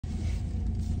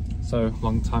So,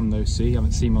 long time no see. I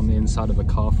haven't seen him on the inside of a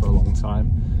car for a long time.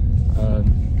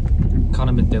 Kind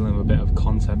of been dealing with a bit of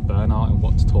content burnout and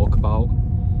what to talk about,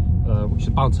 which is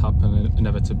bound to happen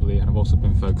inevitably. And I've also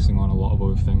been focusing on a lot of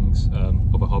other things,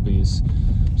 other hobbies,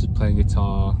 just playing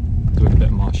guitar, doing a bit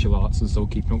of martial arts, and still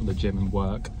keeping up with the gym and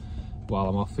work while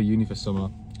I'm off for uni for summer.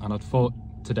 And I thought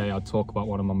today I'd talk about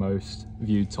one of my most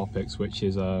viewed topics, which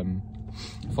is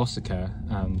foster care.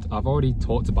 And I've already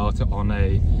talked about it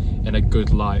in a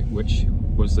good light, which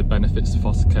was the benefits to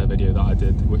foster care video that I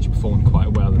did, which performed quite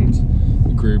well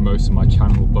and grew most of my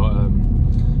channel. But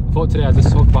I thought today I'd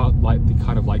just talk about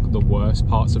the worst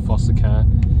parts of foster care.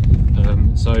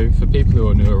 So for people who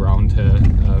are new around here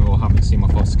or haven't seen my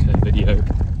foster care video,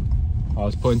 I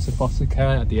was put into foster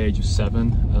care at the age of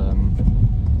 7,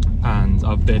 and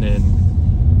I've been in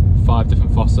 5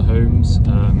 different foster homes,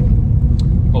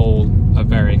 all a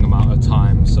varying amount of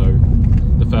time. So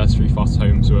the first 3 foster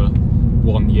homes were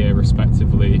 1 year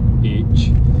respectively each,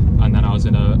 and then I was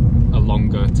in a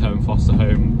longer term foster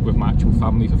home with my actual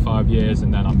family for 5 years,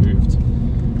 and then I moved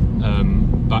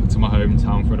back to my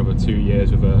hometown for another 2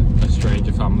 years with a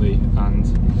stranger family. And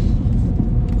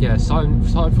yeah, starting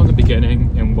from the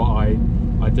beginning, in what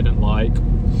I didn't like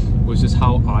was just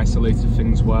how isolated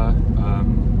things were,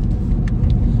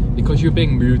 because you're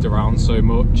being moved around so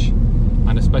much,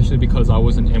 and especially because I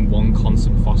wasn't in one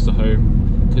constant foster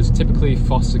home. Because typically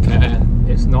foster care,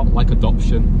 it's not like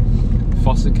adoption.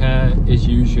 Foster care is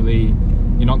usually,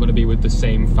 you're not going to be with the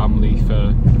same family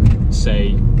for,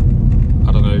 say,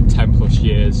 I don't know, 10 plus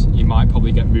years. You might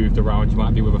probably get moved around. You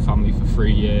might be with a family for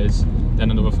 3 years,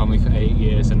 then another family for 8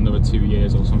 years, and another 2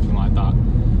 years or something like that.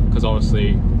 Because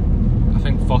obviously, I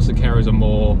think foster care is a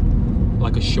more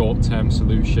like a short-term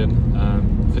solution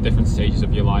for different stages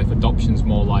of your life. Adoption's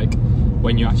more like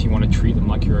when you actually want to treat them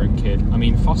like your own kid. I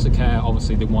mean, foster care,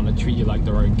 obviously they want to treat you like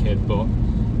their own kid, but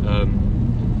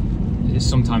it's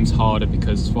sometimes harder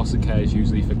because foster care is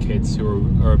usually for kids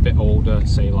who are a bit older,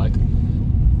 say like,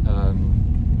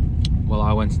 well,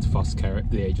 I went into foster care at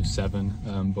the age of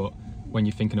 7, but when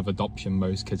you're thinking of adoption,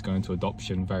 most kids go into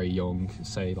adoption very young,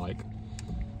 say like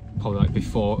probably like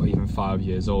before or even 5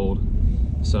 years old.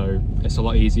 So it's a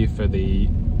lot easier for the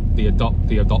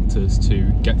adopters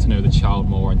to get to know the child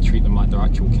more and treat them like their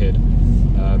actual kid.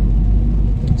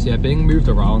 So yeah, being moved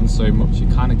around so much,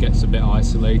 it kind of gets a bit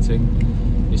isolating,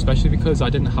 especially because I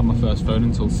didn't have my first phone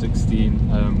until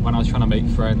 16. When I was trying to make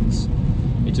friends,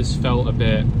 it just felt a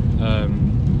bit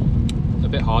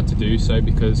hard to do so,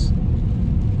 because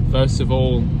first of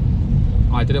all,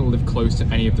 I didn't live close to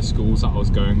any of the schools that I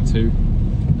was going to,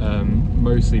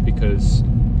 mostly because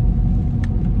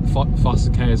foster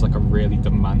care is like a really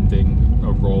demanding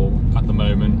role at the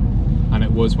moment, and it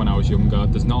was when I was younger.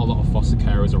 There's not a lot of foster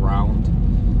carers around,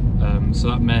 so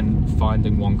that meant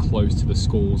finding one close to the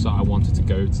schools that I wanted to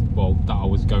go to, well, that I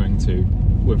was going to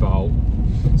without.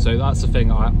 So that's the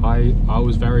thing, I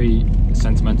was very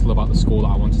sentimental about the school that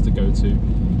I wanted to go to.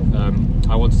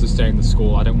 I wanted to stay in the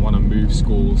school. I didn't want to move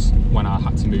schools when I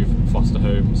had to move foster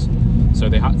homes, so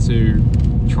they had to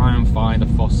try and find a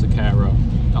foster carer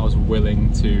that was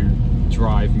willing to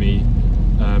drive me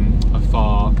a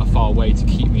far way to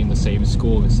keep me in the same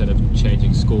school instead of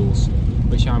changing schools,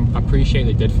 which I appreciate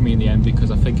they did for me in the end, because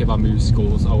I think if I moved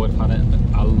schools I would have had it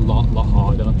a lot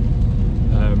harder.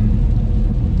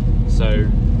 So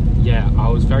yeah, I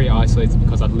was very isolated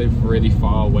because I'd lived really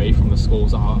far away from the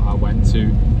schools that I went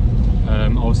to.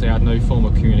 Obviously I had no form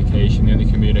of communication. The only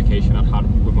communication I'd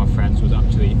had with my friends was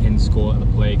actually in school at the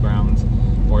playground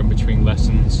or in between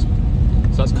lessons.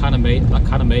 So that kind of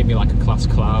made me like a class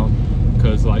clown,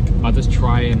 because like I just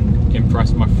try and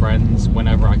impress my friends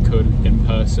whenever I could in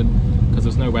person, because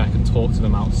there's no way I could talk to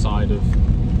them outside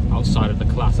of the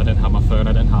class. I didn't have my phone,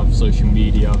 I didn't have social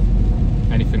media,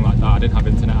 anything like that. I didn't have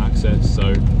internet access,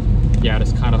 so yeah, I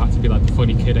just kind of had to be like the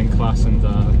funny kid in class and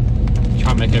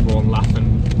try and make everyone laugh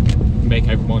and make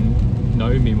everyone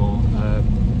know me more.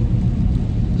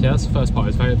 So yeah, that's the first part.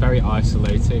 It was very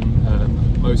isolating.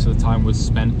 Most of the time was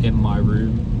spent in my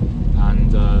room,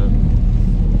 and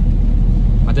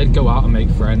I did go out and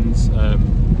make friends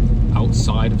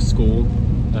outside of school,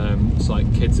 so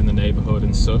like kids in the neighbourhood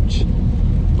and such,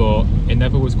 but it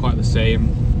never was quite the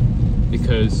same,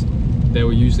 because they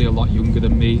were usually a lot younger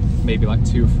than me, maybe like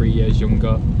 2 or 3 years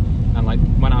younger. And like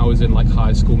when I was in like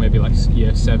high school, maybe like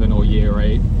year 7 or year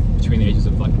 8, between the ages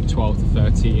of like 12 to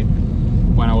 13,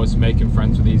 when I was making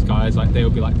friends with these guys, like they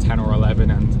would be like 10 or 11,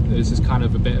 and there's just kind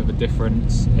of a bit of a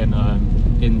difference in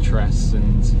interests,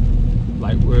 and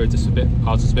like I was just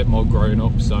a bit more grown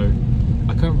up, so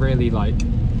I couldn't really like,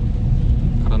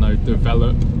 I don't know,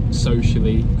 develop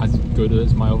socially as good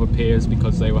as my other peers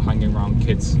because they were hanging around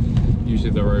kids usually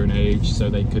their own age, so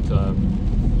they could I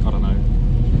don't know,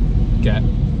 get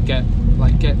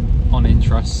on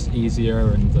interests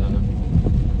easier, and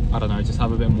I don't know, just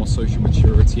have a bit more social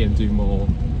maturity and do more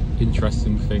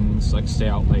interesting things, like stay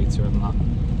out later and that.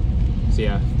 So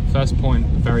yeah, first point,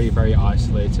 very, very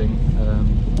isolating.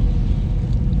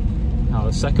 Now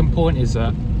the second point is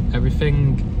that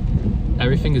everything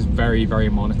is very, very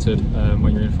monitored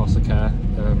when you're in foster care.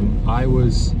 I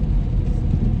was,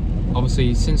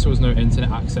 obviously, since there was no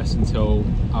internet access until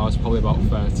I was probably about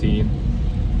 13,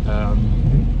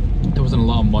 there wasn't a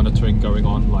lot of monitoring going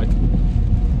on. Like,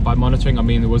 by monitoring I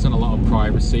mean there wasn't a lot of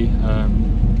privacy.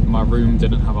 My room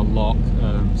didn't have a lock,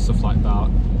 stuff like that.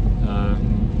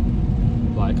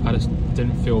 Like, I just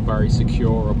didn't feel very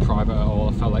secure or private at all.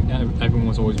 I felt like everyone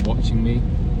was always watching me.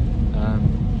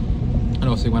 And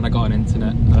obviously when I got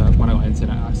internet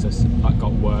access, that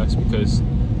got worse because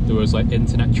there was like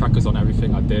internet trackers on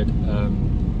everything I did.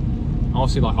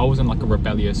 Obviously, like, I wasn't like a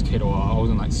rebellious kid, or I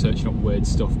wasn't like searching up weird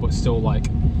stuff, but still, like,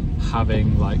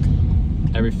 having like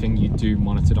everything you do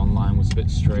monitored online was a bit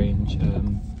strange.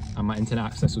 And my internet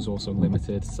access was also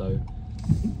limited, so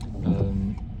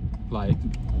like,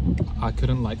 I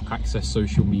couldn't like access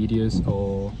social medias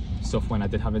or stuff when I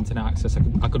did have internet access.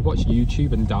 I could watch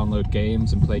YouTube and download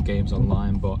games and play games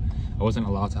online, but I wasn't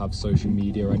allowed to have social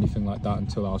media or anything like that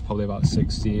until I was probably about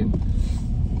 16.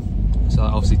 So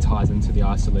that obviously ties into the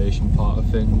isolation part of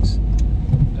things.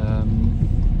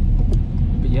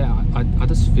 But yeah, I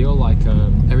just feel like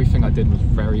everything I did was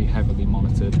very heavily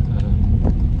monitored.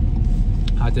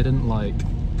 I didn't like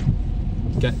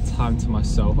get time to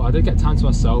myself. I did get time to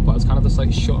myself, but I was kind of just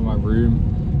like shut in my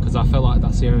room because I felt like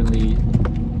that's the only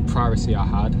privacy I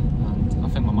had, and I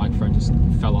think my microphone just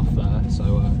fell off there.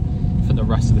 So I think the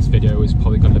rest of this video is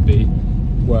probably going to be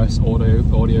worse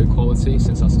audio quality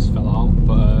since that just fell out.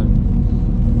 But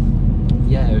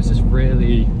yeah, it was just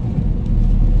really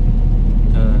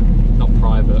not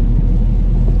private.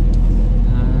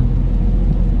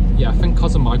 Yeah, I think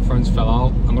because the microphones fell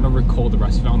out, I'm going to record the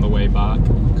rest of it on the way back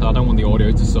because I don't want the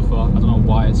audio to suffer. I don't know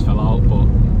why it's fell out, but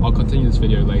I'll continue this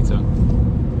video later.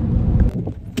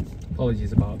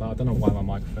 Apologies about that. I don't know why my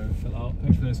microphone fell out.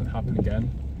 Hopefully it doesn't happen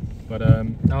again. But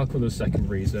now I'll cover the second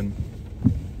reason.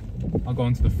 I'll go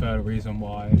on to the third reason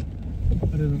why I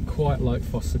didn't quite like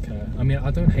foster care. I mean,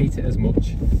 I don't hate it as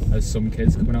much as some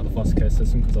kids coming out of the foster care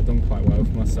system because I've done quite well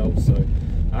for myself, so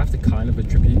I have to kind of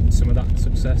attribute some of that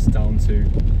success down to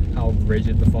how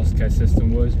rigid the foster care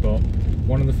system was. But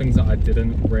one of the things that I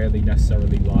didn't really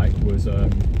necessarily like was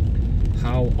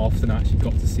how often I actually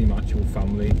got to see my actual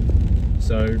family.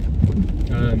 So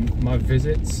my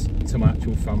visits to my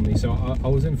actual family, so I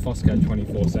was in foster care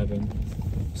 24/7.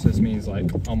 So this means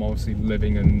like I'm obviously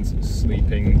living and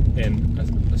sleeping in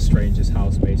a stranger's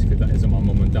house basically that isn't my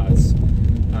mum and dad's.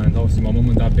 And obviously my mum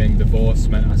and dad being divorced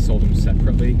meant I saw them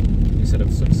separately instead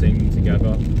of seeing them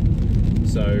together.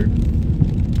 So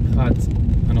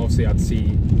and obviously I'd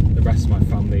see the rest of my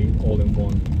family all in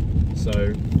one.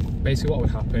 So basically what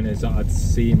would happen is that I'd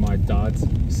see my dad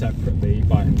separately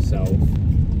by himself.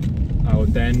 I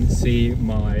would then see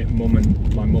my mum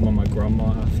and my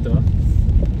grandma after.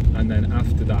 And then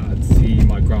after that I'd see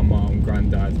my grandma and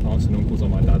granddad, aunts and uncles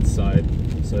on my dad's side.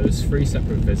 So there's 3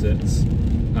 separate visits,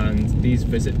 and these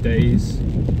visit days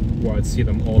where I'd see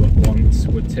them all at once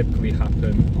would typically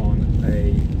happen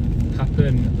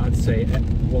I'd say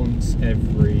once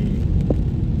every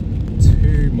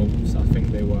 2 months, I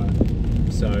think they were.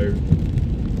 So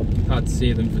I'd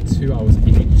see them for 2 hours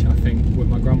each. I think with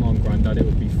my grandma and granddad it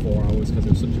would be 4 hours because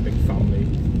it was such a big family.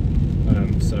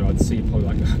 So I'd see probably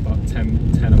like about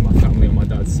 10 of my family on my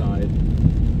dad's side.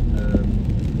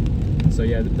 So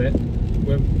yeah,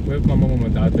 with my mum and my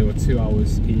dad, they were 2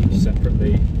 hours each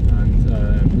separately, and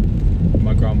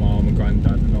my grandma, my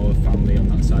granddad and all the family on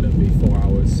that side, it would be 4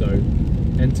 hours. So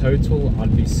in total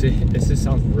I'd be seeing, this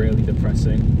sounds really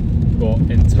depressing, but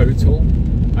in total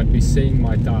I'd be seeing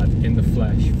my dad in the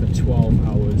flesh for 12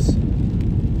 hours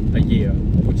a year,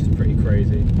 which is pretty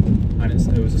crazy. And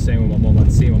it was the same with my mum.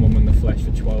 I'd see my mum in the flesh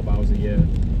for 12 hours a year.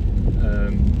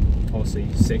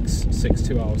 Obviously six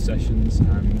 2-hour sessions,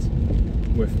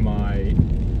 and with my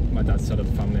dad's side of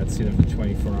the family I'd see them for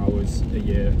 24 hours a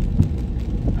year,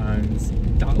 and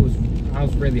that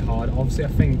was really hard. Obviously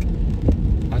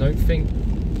I don't think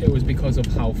it was because of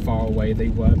how far away they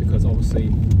were, because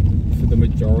obviously for the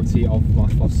majority of my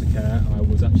foster care I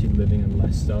was actually living in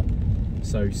Leicester.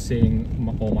 So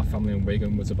seeing all my family in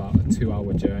Wigan was about a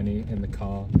 2-hour journey in the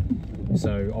car.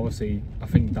 So obviously I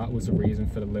think that was the reason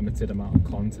for the limited amount of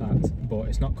contact, but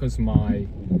it's not because my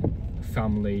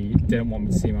family didn't want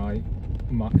me to see my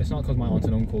it's not because my aunt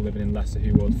and uncle living in Leicester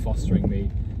who were fostering me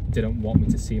didn't want me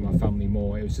to see my family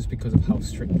more. It was just because of how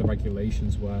strict the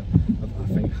regulations were of, I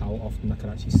think, how often I could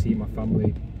actually see my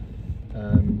family.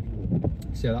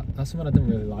 So yeah, that's something I didn't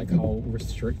really like, how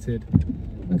restricted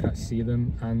I could actually see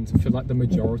them. And for like the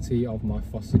majority of my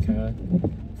foster care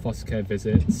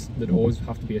visits, there'd always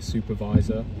have to be a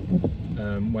supervisor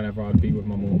whenever I'd be with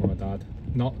my mum or my dad.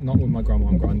 Not with my grandma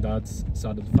and granddad's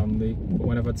side of the family, but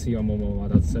whenever I'd see my mum or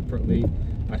my dad separately,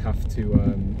 I'd have to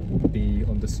be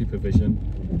under supervision.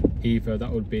 Either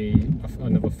that would be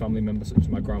another family member, such as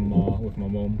my grandma with my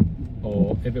mum,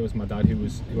 or if it was my dad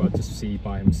who I'd just see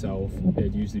by himself,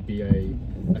 it'd usually be a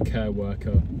care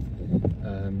worker.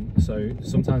 So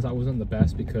sometimes that wasn't the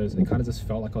best, because it kind of just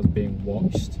felt like I was being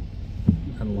watched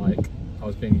and like I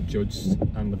was being judged,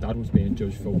 and my dad was being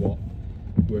judged for what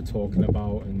we were talking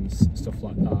about and stuff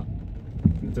like that.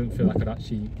 And I didn't feel like I'd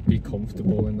actually be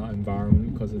comfortable in that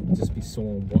environment, because it'd just be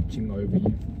someone watching over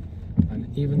you.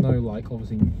 And even though like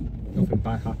obviously nothing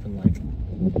bad happened, like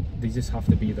they just have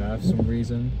to be there for some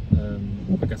reason.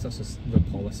 I guess that's just the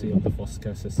policy of the foster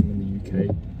care system in the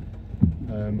UK.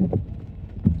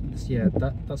 So yeah,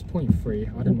 that's point 3.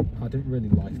 I didn't really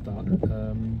like that.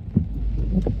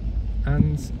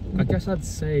 And I guess I'd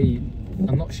say,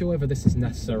 I'm not sure whether this is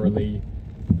necessarily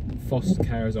foster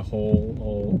care as a whole,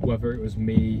 or whether it was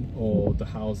me or the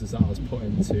houses that I was put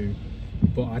into,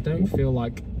 but I don't feel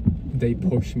like they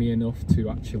push me enough to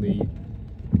actually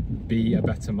be a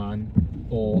better man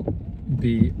or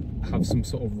have some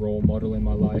sort of role model in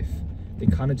my life. They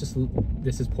kind of just,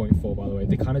 this is point 4 by the way,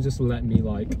 they kind of just let me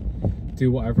like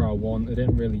do whatever I want. They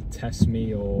didn't really test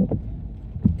me or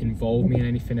involve me in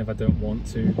anything if I don't want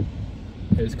to.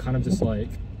 It was kind of just like,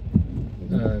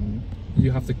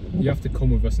 you have to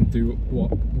come with us and do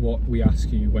what we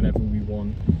ask you whenever we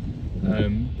want,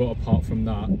 but apart from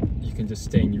that you can just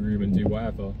stay in your room and do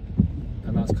whatever.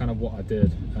 And that's kind of what I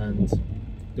did, and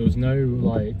there was no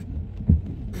like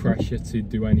pressure to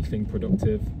do anything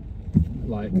productive.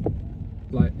 Like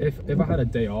if I had a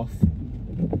day off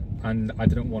and I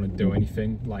didn't want to do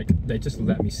anything, like they just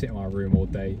let me sit in my room all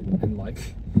day and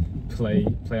like play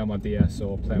on my DS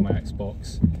or play on my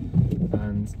Xbox.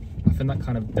 And I think that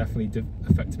kind of definitely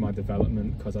affected my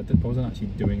development, because I wasn't actually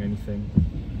doing anything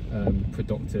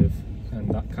productive, and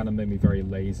that kind of made me very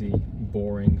lazy,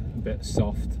 boring, a bit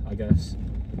soft, I guess.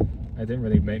 It didn't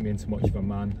really make me into much of a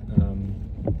man.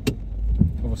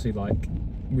 Obviously, like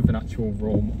with an actual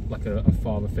like a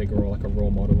father figure or like a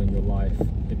role model in your life,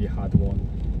 if you had one,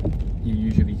 you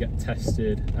usually get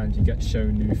tested and you get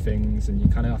shown new things, and you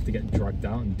kind of have to get dragged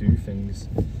out and do things.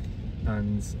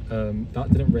 And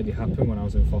that didn't really happen when I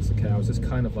was in foster care. I was just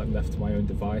kind of like left to my own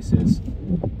devices.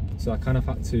 So I kind of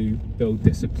had to build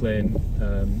discipline,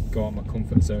 go out my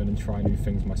comfort zone and try new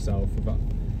things myself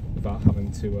without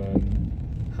having to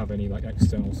have any like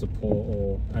external support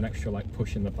or an extra like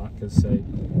push in the back, as say.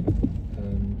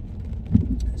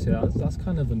 So that's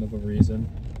kind of another reason.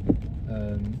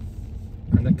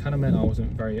 And that kind of meant I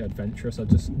wasn't very adventurous. I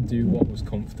just do what was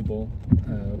comfortable,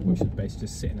 which is basically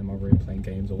just sitting in my room playing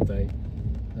games all day,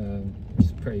 which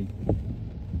is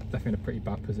definitely a pretty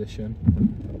bad position.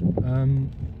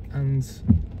 And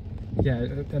yeah,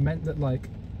 it meant that like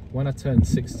when I turned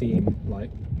 16, like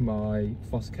my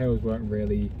foster carers weren't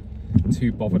really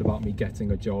too bothered about me getting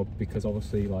a job, because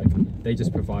obviously like they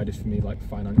just provided for me like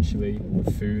financially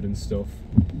with food and stuff.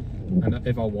 And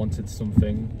if I wanted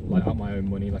something like out my own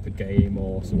money, like a game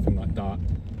or something like that,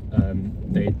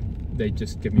 they'd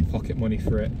just give me pocket money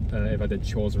for it. If I did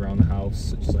chores around the house,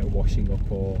 such as like washing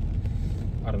up or,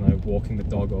 I don't know, walking the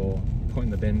dog or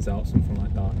putting the bins out, something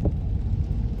like that.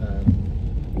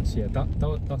 So yeah,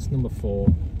 that's number 4.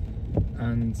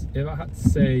 And if I had to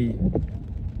say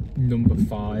number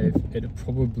 5, it'd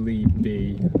probably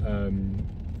be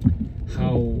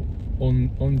how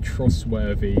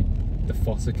untrustworthy the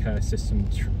foster care system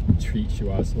treats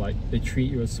you as. Like they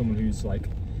treat you as someone who's like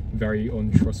very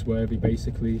untrustworthy,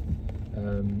 basically.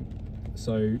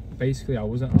 So basically I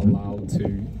wasn't allowed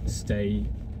to stay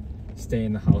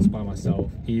in the house by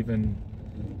myself, even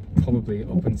probably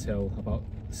up until about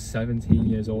 17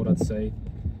 years old, I'd say.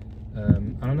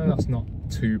 I don't know, that's not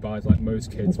too bad. Like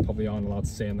most kids probably aren't allowed to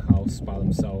stay in the house by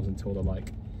themselves until they're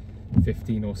like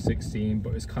 15 or 16,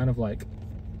 but it's kind of like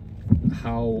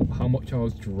how much I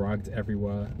was dragged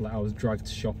everywhere. Like I was dragged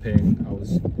shopping, I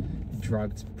was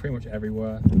dragged pretty much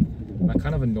everywhere. And that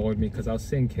kind of annoyed me, because I was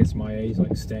seeing kids my age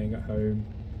like staying at home.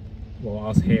 Well, I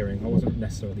was hearing, I wasn't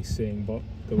necessarily seeing, but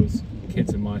there was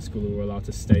kids in my school who were allowed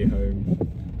to stay home,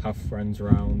 have friends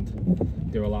around,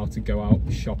 they were allowed to go out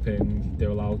shopping, they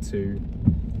were allowed to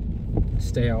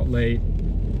stay out late,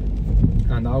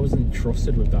 and I wasn't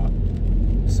trusted with that.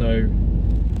 So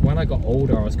when I got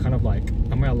older, I was kind of like,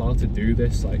 am I allowed to do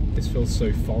this? Like, this feels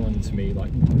so foreign to me,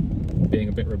 like being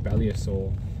a bit rebellious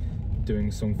or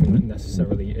doing something that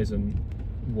necessarily isn't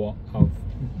what I've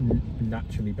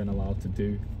naturally been allowed to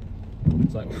do.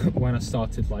 It's like when I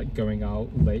started like going out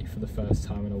late for the first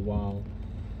time in a while,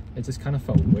 it just kind of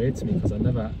felt weird to me because I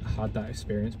never had that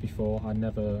experience before. I'd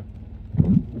never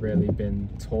really been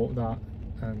taught that,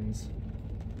 and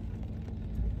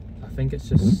I think it's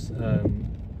just I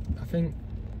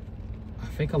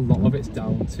think a lot of it's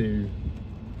down to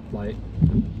like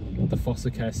the foster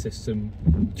care system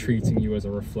treating you as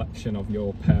a reflection of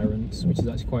your parents, which is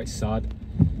actually quite sad.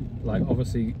 Like,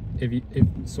 obviously, if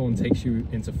someone takes you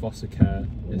into foster care,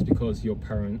 it's because your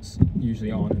parents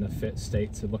usually aren't in a fit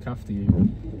state to look after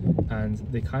you, and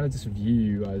they kind of just view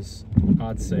you as,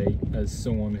 I'd say, as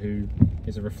someone who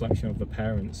is a reflection of the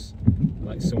parents,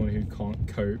 like someone who can't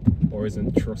cope or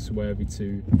isn't trustworthy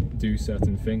to do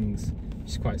certain things,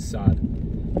 which is quite sad.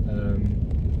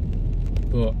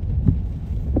 But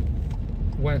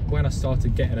when I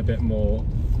started getting a bit more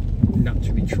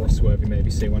naturally trustworthy,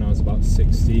 maybe say when I was about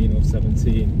 16 or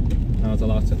 17, and I was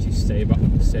allowed to actually stay at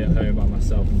home by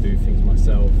myself and do things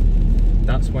myself,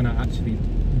 that's when I actually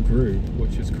grew,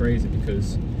 which was crazy,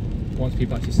 because once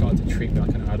people actually started to treat me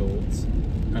like an adult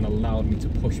and allowed me to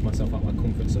push myself out of my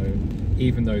comfort zone,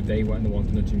 even though they weren't the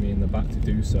ones nudging me in the back to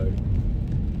do so,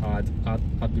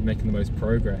 I'd be making the most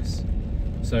progress.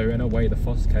 So in a way, the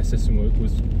foster care system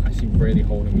was actually really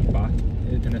holding me back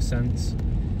in a sense.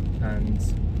 And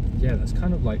yeah, that's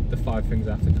kind of like the 5 things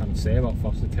I have to kind of say about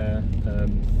foster care.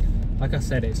 Like I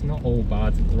said, it's not all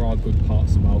bad. There are good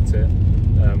parts about it,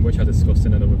 which I discussed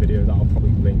in another video that I'll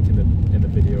probably link in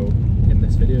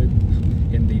this video.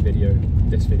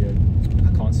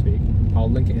 I can't speak. I'll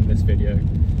link it in this video.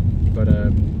 But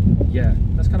yeah,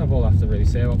 that's kind of all I have to really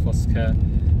say about foster care.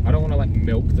 I don't want to like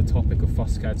milk the topic of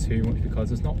foster care too much, because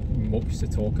there's not much to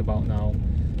talk about now.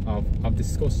 I've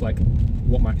discussed like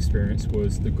what my experience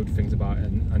was, the good things about it,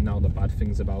 and now the bad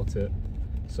things about it.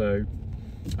 So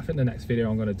I think the next video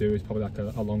I'm going to do is probably like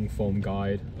a long form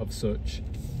guide of such,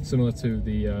 similar to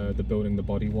the building the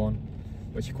body one,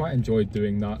 which I quite enjoyed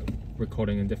doing that,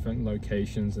 recording in different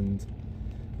locations and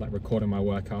like recording my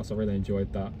workouts. I really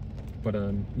enjoyed that. But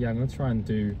yeah, I'm going to try and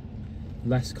do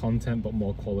less content but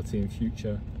more quality in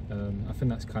future. I think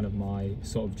that's kind of my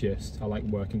sort of gist. I like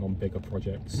working on bigger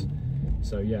projects.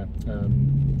 So yeah,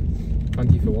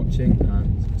 thank you for watching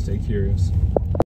and stay curious.